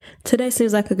today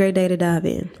seems like a great day to dive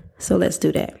in. So let's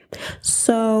do that.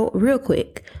 So real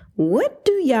quick, what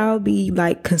do y'all be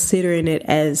like considering it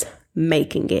as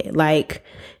making it? Like,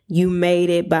 you made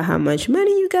it by how much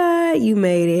money you got. You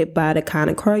made it by the kind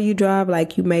of car you drive.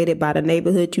 Like, you made it by the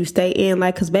neighborhood you stay in.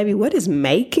 Like, cause baby, what is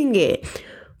making it?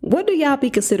 What do y'all be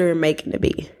considering making it to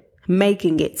be?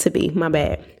 Making it to be, my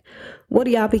bad. What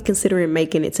do y'all be considering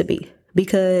making it to be?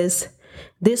 Because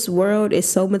this world is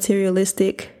so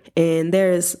materialistic and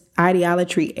there's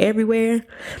ideology everywhere.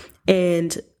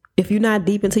 And if you're not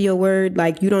deep into your word,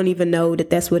 like, you don't even know that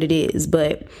that's what it is.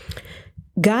 But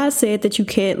God said that you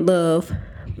can't love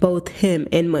both him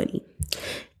and money.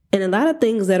 And a lot of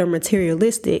things that are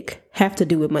materialistic have to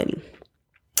do with money.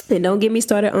 And don't get me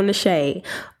started on the shade.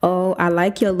 Oh, I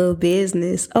like your little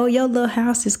business. Oh, your little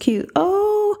house is cute.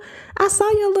 Oh, I saw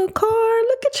your little car.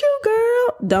 Look at you,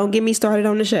 girl. Don't get me started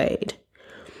on the shade.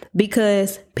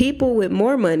 Because people with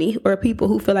more money or people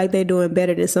who feel like they're doing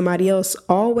better than somebody else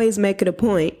always make it a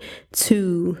point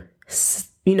to,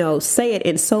 say it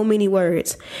in so many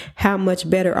words, how much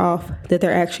better off that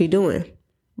they're actually doing.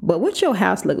 But what's your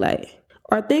house look like?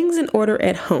 Are things in order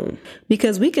at home?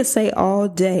 Because we can say all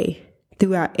day,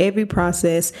 throughout every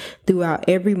process, throughout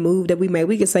every move that we make,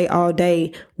 we can say all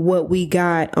day what we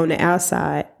got on the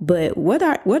outside, but what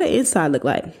the inside look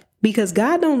like? Because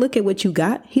God don't look at what you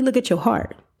got. He look at your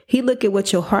heart. He look at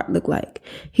what your heart look like.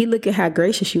 He look at how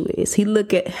gracious you is. He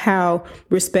look at how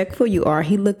respectful you are.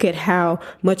 He look at how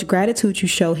much gratitude you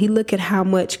show. He look at how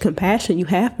much compassion you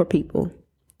have for people.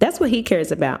 That's what he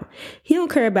cares about. He don't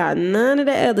care about none of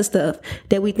the other stuff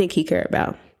that we think he care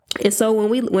about. And so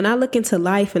when I look into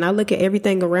life and I look at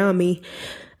everything around me,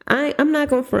 I'm not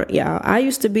gonna front, y'all. I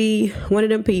used to be one of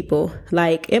them people.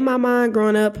 Like, in my mind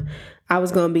growing up, I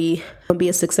was gonna be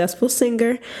a successful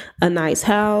singer, a nice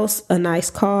house, a nice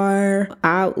car.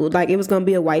 It was gonna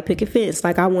be a white picket fence.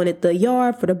 Like, I wanted the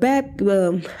yard for the back.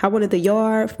 I wanted the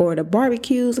yard for the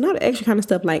barbecues and all the extra kind of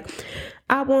stuff. Like,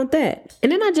 I want that.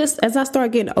 And then as I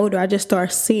start getting older, I just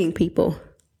start seeing people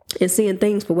and seeing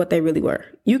things for what they really were.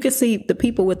 You could see the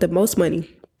people with the most money,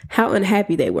 how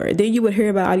unhappy they were. Then you would hear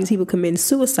about all these people committing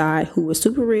suicide who were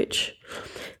super rich,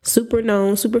 super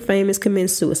known, super famous, committing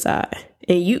suicide.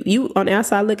 And you on the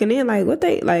outside looking in like,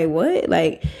 what?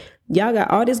 Like, y'all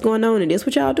got all this going on and this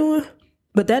what y'all doing?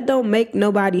 But that don't make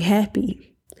nobody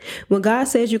happy. When God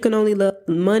says you can only love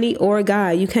money or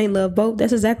God, you can't love both.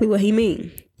 That's exactly what he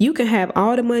means. You can have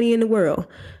all the money in the world,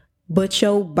 but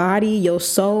your body, your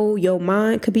soul, your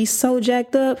mind could be so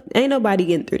jacked up. Ain't nobody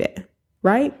getting through that,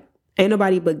 right? Ain't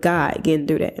nobody but God getting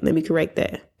through that. Let me correct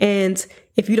that. And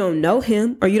if you don't know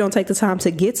him or you don't take the time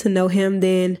to get to know him,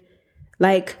 then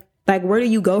like where do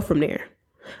you go from there?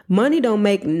 Money don't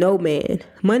make no man.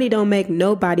 Money don't make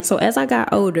nobody. So as I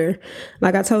got older,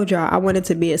 like I told y'all, I wanted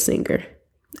to be a singer.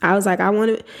 I was like, I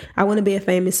want to be a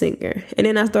famous singer. And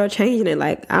then I started changing it.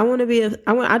 Like, I just want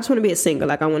to be a singer.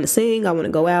 Like, I want to sing. I want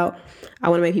to go out. I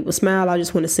want to make people smile. I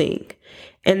just want to sing.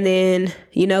 And then,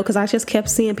 cause I just kept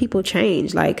seeing people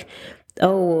change. Like,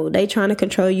 oh, they trying to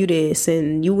control you this.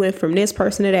 And you went from this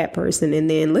person to that person. And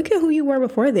then look at who you were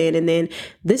before then. And then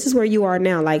this is where you are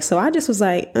now. Like, so I just was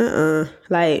like,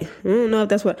 like, I don't know if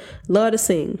that's what, love to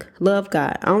sing, love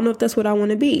God. I don't know if that's what I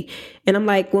want to be. And I'm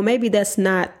like, well, maybe that's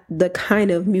not the kind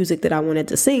of music that I wanted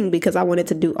to sing, because I wanted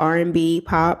to do R&B,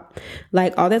 pop,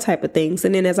 like all that type of things.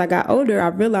 And then as I got older, I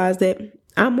realized that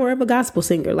I'm more of a gospel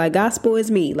singer. Like, gospel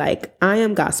is me. Like, I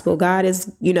am gospel. God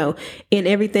is, in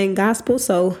everything gospel.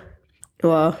 So,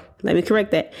 well, let me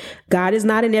correct that. God is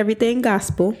not in everything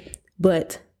gospel,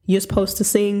 but you're supposed to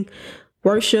sing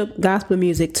worship gospel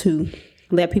music to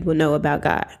let people know about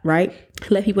God, right?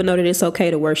 Let people know that it's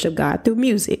okay to worship God through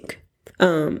music.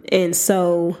 And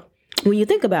so when you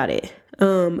think about it,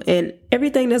 and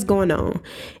everything that's going on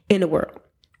in the world,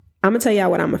 I'm gonna tell y'all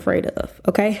what I'm afraid of.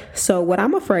 Okay. So what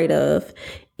I'm afraid of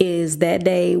is that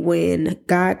day when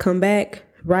God come back,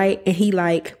 right? And he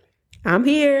like, I'm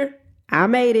here. I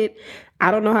made it. I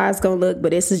don't know how it's going to look,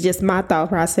 but this is just my thought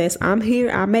process. I'm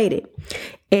here. I made it.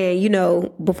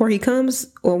 And, before he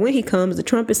comes or when he comes, the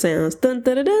trumpet sounds. Dun,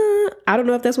 dun, dun, dun. I don't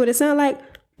know if that's what it sounds like.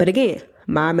 But again,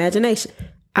 my imagination.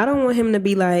 I don't want him to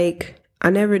be like, I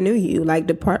never knew you. Like,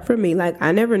 depart from me. Like,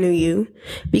 I never knew you.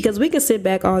 Because we can sit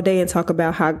back all day and talk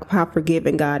about how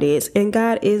forgiving God is. And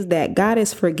God is that. God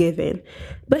is forgiving.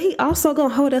 But he also going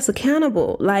to hold us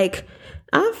accountable. Like,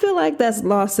 I feel like that's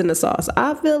lost in the sauce.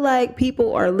 I feel like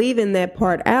people are leaving that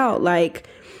part out. Like,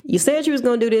 you said you was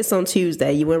going to do this on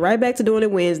Tuesday. You went right back to doing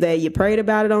it Wednesday. You prayed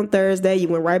about it on Thursday. You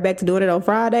went right back to doing it on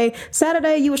Friday.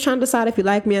 Saturday, you was trying to decide if you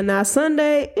like me or not.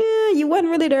 Sunday, you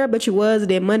wasn't really there, but you was.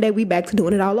 Then Monday, we back to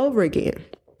doing it all over again.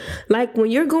 Like,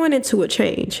 when you're going into a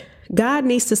change, God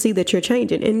needs to see that you're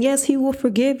changing. And yes, he will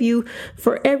forgive you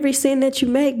for every sin that you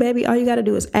make, baby. All you got to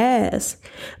do is ask.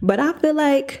 But I feel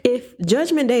like if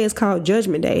Judgment Day is called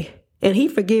Judgment Day and he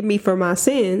forgive me for my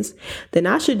sins, then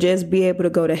I should just be able to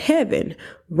go to heaven,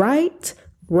 right?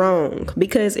 Wrong,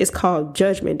 because it's called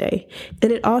Judgment Day.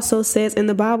 And it also says in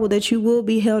the Bible that you will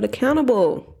be held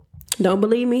accountable. Don't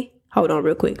believe me? Hold on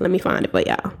real quick. Let me find it for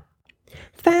y'all.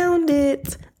 Found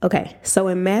it. Okay, so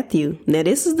in Matthew, now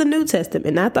this is the New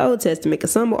Testament, not the Old Testament,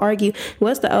 because some will argue,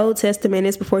 what's the Old Testament?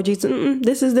 It's before Jesus.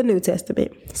 This is the New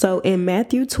Testament. So in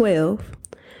Matthew 12,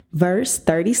 verse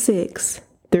 36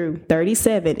 through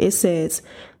 37, it says,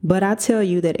 "But I tell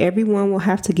you that everyone will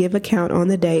have to give account on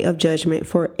the day of judgment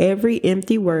for every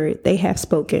empty word they have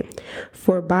spoken.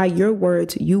 For by your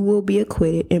words you will be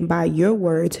acquitted, and by your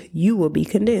words you will be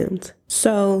condemned."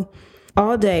 So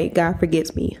all day, God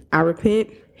forgives me. I repent,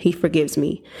 he forgives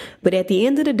me. But at the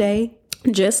end of the day,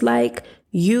 just like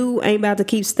you ain't about to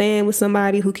keep staying with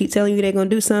somebody who keep telling you they're going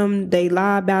to do something, they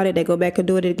lie about it, they go back and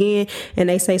do it again, and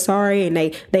they say sorry, and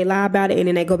they lie about it, and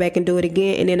then they go back and do it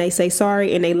again, and then they say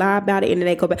sorry, and they lie about it, and then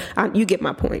they go back. You get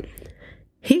my point.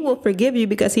 He will forgive you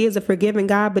because he is a forgiving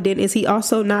God, but then is he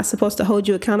also not supposed to hold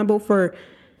you accountable for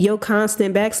your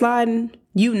constant backsliding?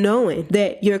 You knowing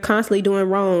that you're constantly doing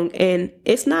wrong, and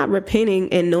it's not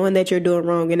repenting and knowing that you're doing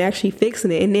wrong and actually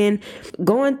fixing it, and then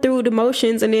going through the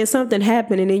motions, and then something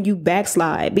happened and then you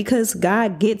backslide, because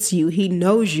God gets you. He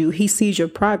knows you. He sees your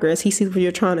progress. He sees where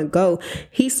you're trying to go.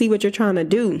 He sees what you're trying to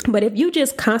do. But if you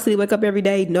just constantly wake up every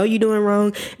day, know you're doing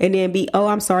wrong, and then be, oh,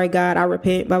 I'm sorry, God, I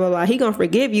repent, blah, blah, blah. He gonna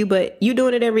forgive you, but you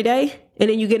doing it every day, and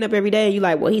then you getting up every day and you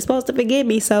like, well, he's supposed to forgive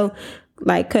me. So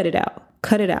like, cut it out.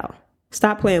 Cut it out.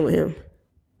 Stop playing with him.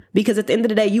 Because at the end of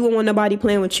the day, you won't want nobody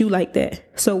playing with you like that.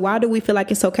 So why do we feel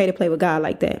like it's okay to play with God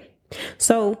like that?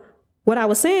 So what I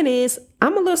was saying is,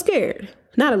 I'm a little scared.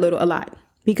 Not a little, a lot.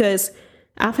 Because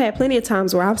I've had plenty of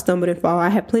times where I've stumbled and fall. I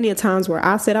had plenty of times where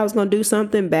I said I was going to do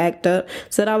something, backed up.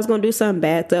 Said I was going to do something,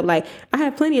 backed up. Like, I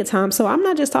had plenty of times. So I'm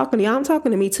not just talking to y'all, I'm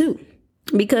talking to me too.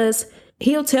 Because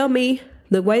he'll tell me,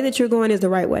 the way that you're going is the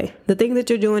right way. The thing that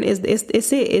you're doing is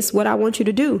it's what I want you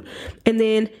to do. And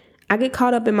then I get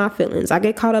caught up in my feelings. I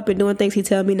get caught up in doing things he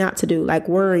tells me not to do, like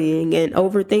worrying and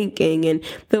overthinking and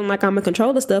feeling like I'm in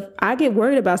control of stuff. I get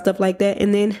worried about stuff like that.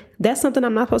 And then that's something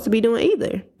I'm not supposed to be doing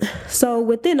either. So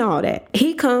within all that,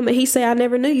 he come and he say, I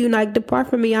never knew you. Like, depart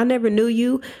from me. I never knew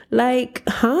you. Like,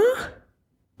 huh?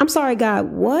 I'm sorry,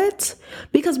 God, what?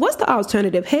 Because what's the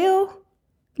alternative? Hell?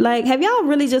 Like, have y'all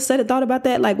really just said and thought about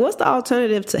that? Like, what's the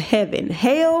alternative to heaven?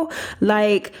 Hell?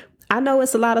 Like, I know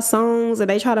it's a lot of songs and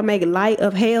they try to make light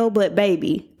of hell, but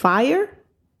baby, fire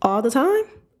all the time?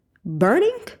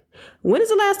 Burning? When is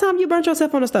the last time you burnt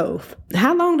yourself on the stove?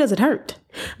 How long does it hurt?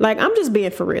 Like, I'm just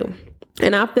being for real.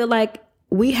 And I feel like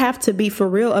we have to be for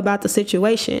real about the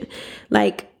situation.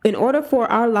 Like, in order for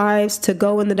our lives to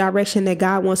go in the direction that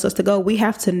God wants us to go, we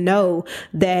have to know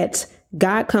that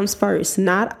God comes first,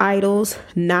 not idols,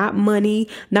 not money,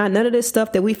 not none of this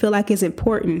stuff that we feel like is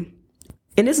important.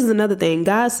 And this is another thing.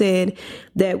 God said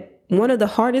that one of the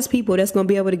hardest people that's going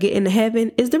to be able to get into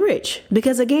heaven is the rich.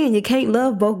 Because again, you can't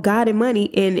love both God and money.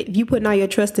 And if you putting all your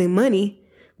trust in money,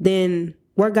 then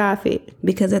where God fit?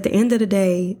 Because at the end of the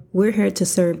day, we're here to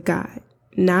serve God,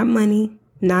 not money,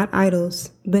 not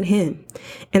idols, but him.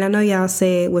 And I know y'all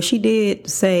said, well, she did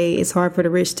say it's hard for the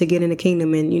rich to get in the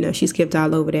kingdom, and, you know, she skipped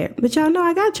all over that. But y'all know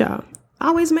I got y'all. I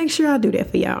always make sure I do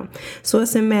that for y'all. So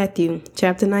it's in Matthew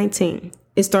chapter 19.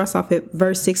 It starts off at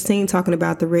verse 16, talking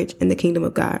about the rich and the kingdom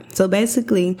of God. So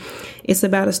basically, it's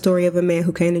about a story of a man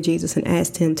who came to Jesus and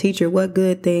asked him, teacher, what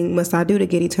good thing must I do to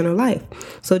get eternal life?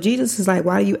 So Jesus is like,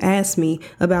 why do you ask me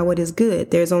about what is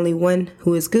good? There's only one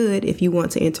who is good. If you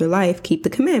want to enter life, keep the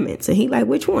commandments. And he like,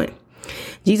 which one?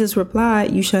 Jesus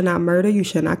replied, you shall not murder, you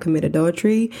shall not commit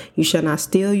adultery, you shall not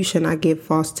steal, you shall not give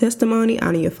false testimony,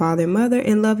 honor your father and mother,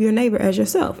 and love your neighbor as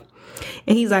yourself.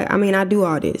 And he's like, I do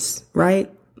all this, right?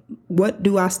 What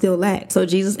do I still lack? So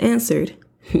Jesus answered,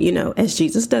 as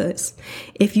Jesus does.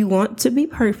 If you want to be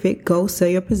perfect, go sell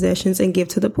your possessions and give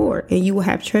to the poor, and you will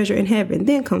have treasure in heaven.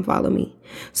 Then come follow me.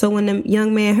 So when the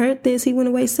young man heard this, he went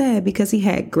away sad because he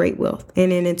had great wealth.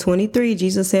 And then in 23,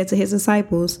 Jesus said to his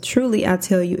disciples, truly, I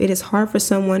tell you, it is hard for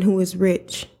someone who is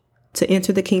rich to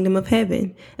enter the kingdom of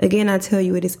heaven. Again, I tell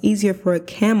you, it is easier for a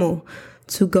camel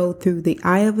to go through the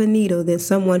eye of a needle than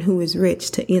someone who is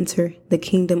rich to enter the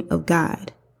kingdom of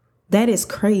God. That is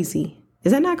crazy.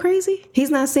 Is that not crazy?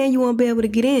 He's not saying you won't be able to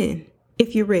get in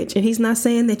if you're rich. And he's not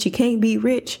saying that you can't be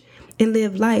rich and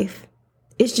live life.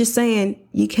 It's just saying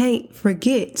you can't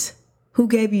forget who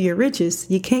gave you your riches.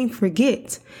 You can't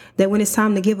forget that when it's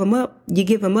time to give them up, you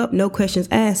give them up, no questions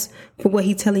asked for what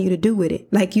he's telling you to do with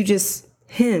it. Like you just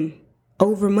him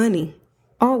over money,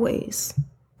 always.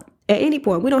 At any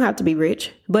point, we don't have to be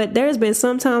rich, but there's been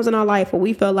some times in our life where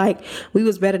we felt like we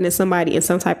was better than somebody in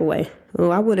some type of way. Oh,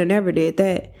 I would have never did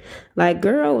that. Like,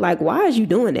 girl, like, why is you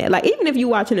doing that? Like, even if you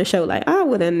watching a show, like, I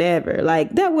would have never,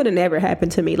 like, that would have never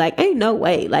happened to me. Like, ain't no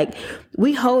way. Like,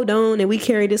 we hold on and we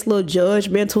carry this little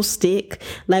judgmental stick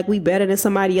like we better than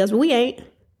somebody else, but we ain't.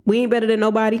 We ain't better than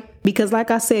nobody, because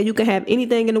like I said, you can have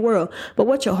anything in the world, but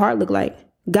what your heart look like?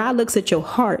 God looks at your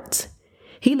heart.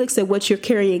 He looks at what you're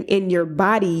carrying in your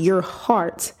body, your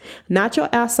heart, not your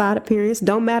outside appearance.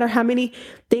 Don't matter how many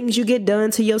things you get done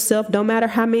to yourself. Don't matter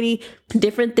how many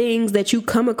different things that you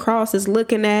come across as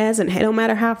looking as, and it don't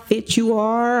matter how fit you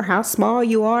are, how small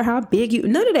you are, how big you,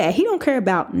 none of that. He don't care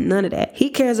about none of that. He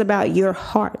cares about your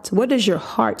heart. What does your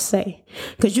heart say?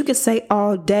 Because you can say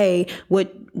all day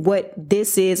what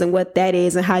this is and what that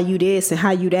is and how you this and how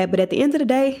you that. But at the end of the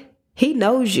day, he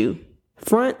knows you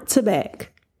front to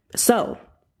back. So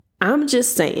I'm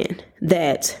just saying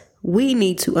that we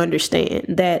need to understand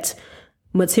that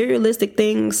materialistic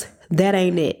things, that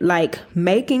ain't it. Like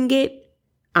making it,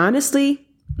 honestly,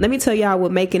 let me tell y'all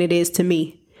what making it is to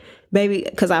me, baby,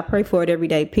 because I pray for it every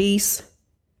day. Peace.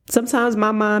 Sometimes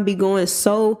my mind be going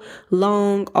so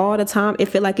long all the time. It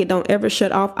feel like it don't ever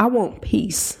shut off. I want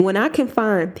peace. When I can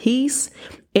find peace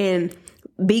and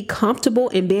be comfortable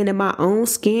in being in my own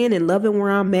skin and loving where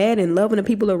I'm at and loving the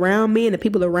people around me, and the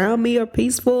people around me are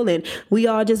peaceful, and we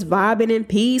all just vibing in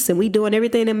peace, and we doing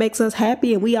everything that makes us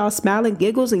happy, and we all smiling,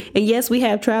 giggles, and yes, we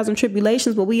have trials and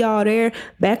tribulations, but we all there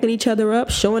backing each other up,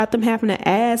 showing out them having to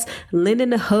ask,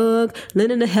 lending a hug,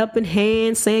 lending a helping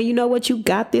hand, saying, you know what, you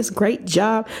got this, great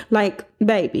job. Like,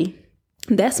 baby,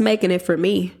 that's making it for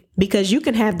me, because you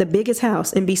can have the biggest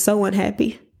house and be so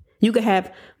unhappy. You could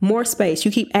have more space.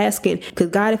 You keep asking, because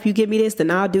God, if you give me this,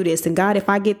 then I'll do this. And God, if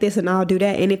I get this, then I'll do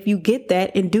that. And if you get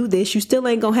that and do this, you still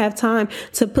ain't going to have time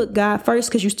to put God first,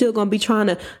 because you're still going to be trying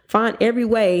to find every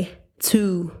way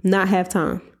to not have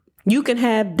time. You can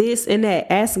have this and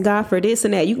that, ask God for this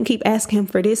and that. You can keep asking him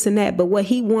for this and that. But what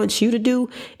he wants you to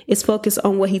do is focus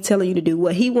on what he's telling you to do.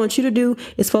 What he wants you to do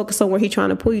is focus on where he's trying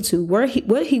to pull you to. What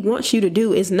he wants you to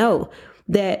do is know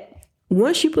that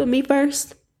once you put me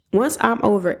first, once I'm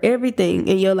over everything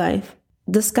in your life,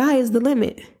 the sky is the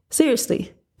limit.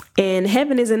 Seriously. And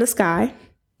heaven is in the sky.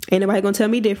 Ain't nobody gonna tell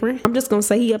me different. I'm just gonna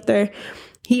say he up there,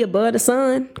 he above the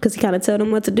sun, because he kind of tell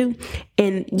them what to do.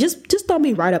 And just throw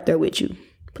me right up there with you,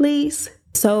 please.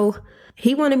 So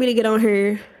he wanted me to get on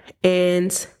here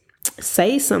and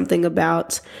say something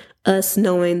about us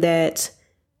knowing that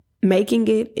making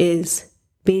it is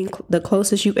being the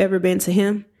closest you've ever been to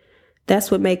him.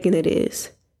 That's what making it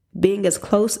is. Being as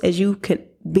close as you can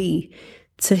be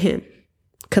to him.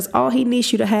 Because all he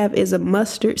needs you to have is a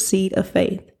mustard seed of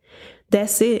faith.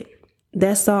 That's it.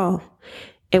 That's all.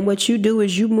 And what you do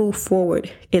is you move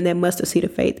forward in that mustard seed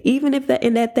of faith. Even if that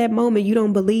at that moment you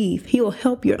don't believe, he'll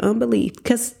help your unbelief.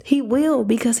 Because he will,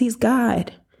 because he's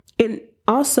God. And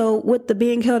also with the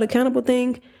being held accountable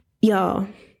thing, y'all,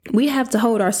 we have to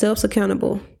hold ourselves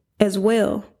accountable as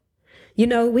well. You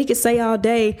know, we could say all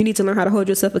day, you need to learn how to hold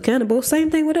yourself accountable.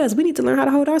 Same thing with us. We need to learn how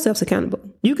to hold ourselves accountable.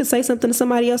 You can say something to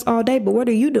somebody else all day, but what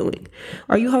are you doing?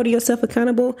 Are you holding yourself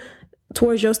accountable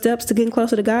towards your steps to getting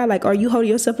closer to God? Like, are you holding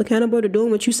yourself accountable to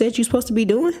doing what you said you're supposed to be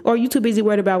doing? Or are you too busy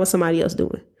worried about what somebody else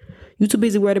doing? You too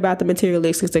busy worried about the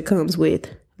materialistics that comes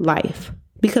with life,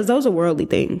 because those are worldly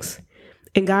things,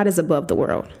 and God is above the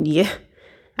world. Yeah.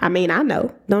 I mean, I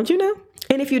know. Don't you know?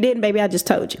 And if you didn't, baby, I just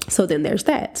told you. So then there's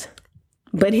that.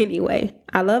 But anyway,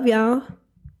 I love y'all.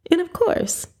 And of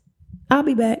course, I'll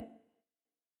be back.